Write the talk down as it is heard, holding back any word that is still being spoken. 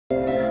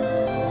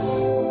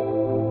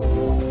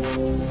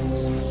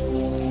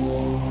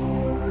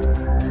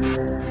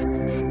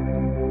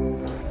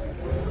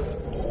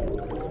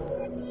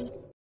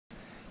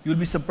You'll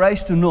be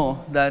surprised to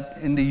know that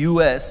in the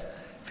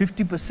US,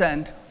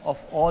 50%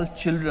 of all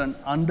children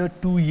under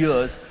 2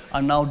 years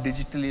are now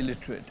digitally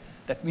literate.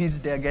 That means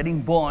they are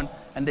getting born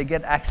and they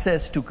get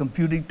access to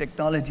computing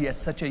technology at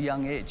such a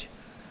young age.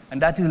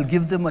 And that will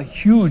give them a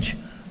huge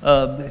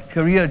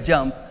career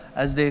jump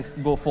as they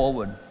go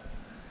forward.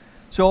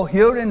 So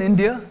here in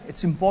India,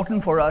 it's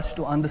important for us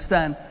to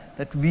understand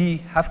that we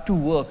have to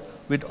work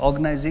with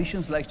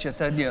organizations like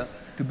Chaitanya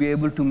to be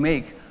able to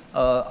make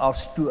our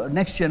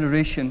next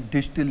generation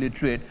digital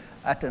literate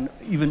at an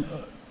even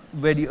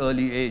very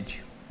early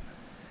age.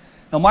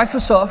 Now,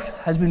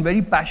 Microsoft has been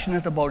very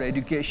passionate about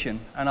education,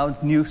 and our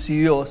new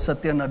CEO,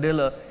 Satya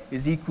Nadella,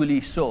 is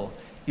equally so.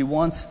 He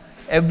wants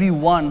every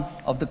one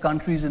of the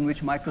countries in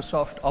which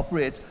Microsoft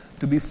operates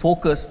to be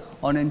focused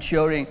on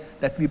ensuring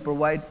that we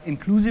provide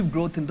inclusive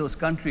growth in those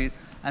countries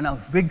and a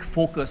big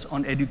focus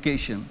on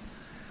education.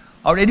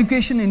 Our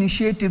education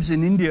initiatives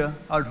in India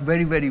are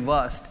very, very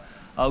vast.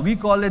 We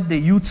call it the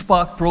Youth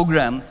Spark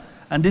program,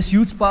 and this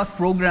Youth Spark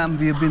program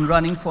we have been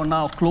running for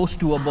now close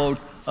to about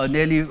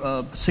nearly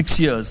 6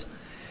 years.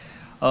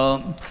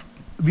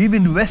 We've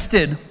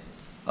invested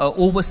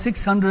over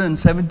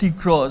 670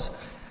 crores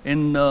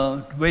in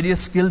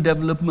various skill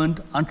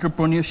development,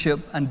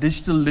 entrepreneurship, and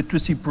digital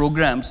literacy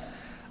programs,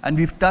 and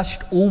we've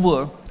touched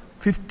over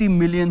 50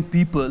 million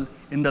people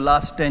in the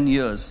last 10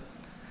 years.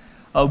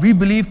 We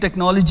believe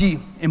technology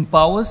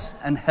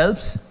empowers and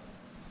helps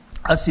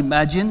us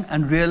imagine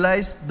and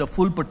realize the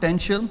full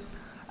potential,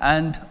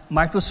 and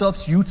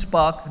Microsoft's Youth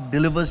Spark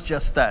delivers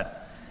just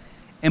that.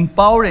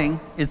 Empowering,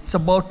 it's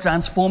about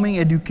transforming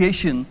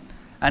education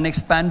and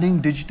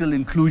expanding digital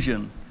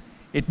inclusion.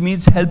 It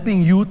means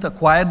helping youth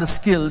acquire the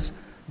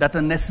skills that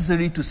are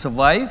necessary to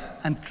survive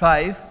and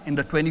thrive in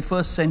the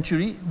 21st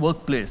century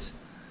workplace.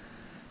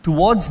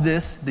 Towards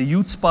this, the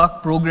Youth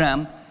Spark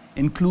program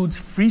includes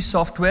free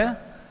software,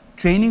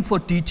 training for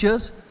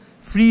teachers,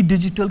 free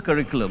digital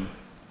curriculum.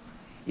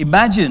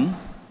 Imagine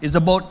is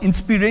about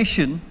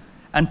inspiration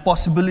and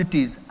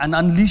possibilities and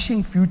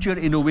unleashing future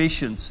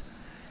innovations.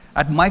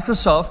 At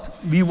Microsoft,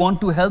 we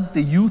want to help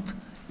the youth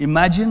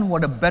imagine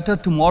what a better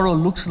tomorrow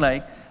looks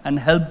like and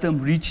help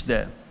them reach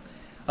there.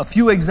 A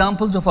few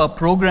examples of our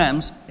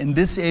programs in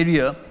this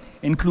area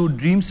include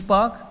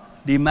DreamSpark,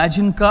 the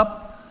Imagine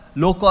Cup,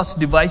 low-cost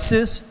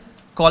devices,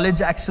 college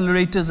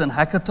accelerators and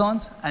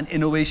hackathons, and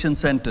innovation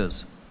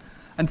centers.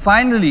 And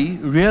finally,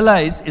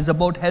 Realize is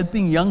about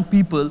helping young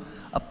people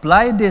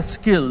apply their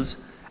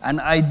skills and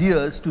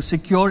ideas to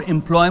secure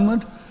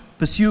employment,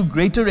 pursue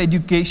greater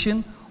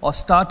education, or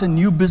start a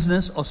new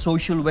business or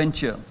social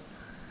venture.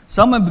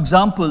 Some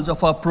examples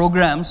of our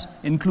programs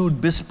include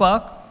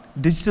BizSpark,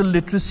 digital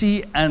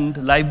literacy and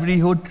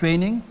livelihood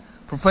training,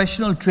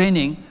 professional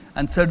training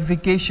and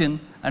certification,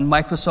 and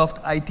Microsoft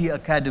IT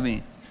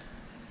Academy.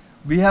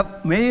 We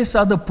have various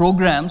other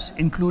programs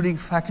including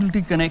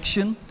Faculty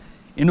Connection,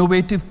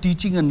 Innovative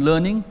Teaching and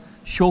Learning,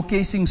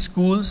 Showcasing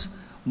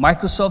Schools,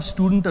 Microsoft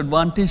Student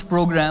Advantage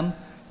Program,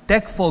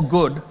 Tech for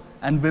Good,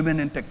 and Women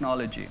in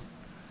Technology.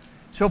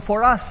 So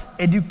for us,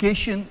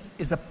 education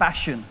is a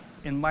passion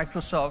in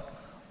Microsoft,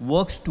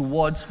 works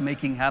towards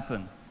making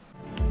happen.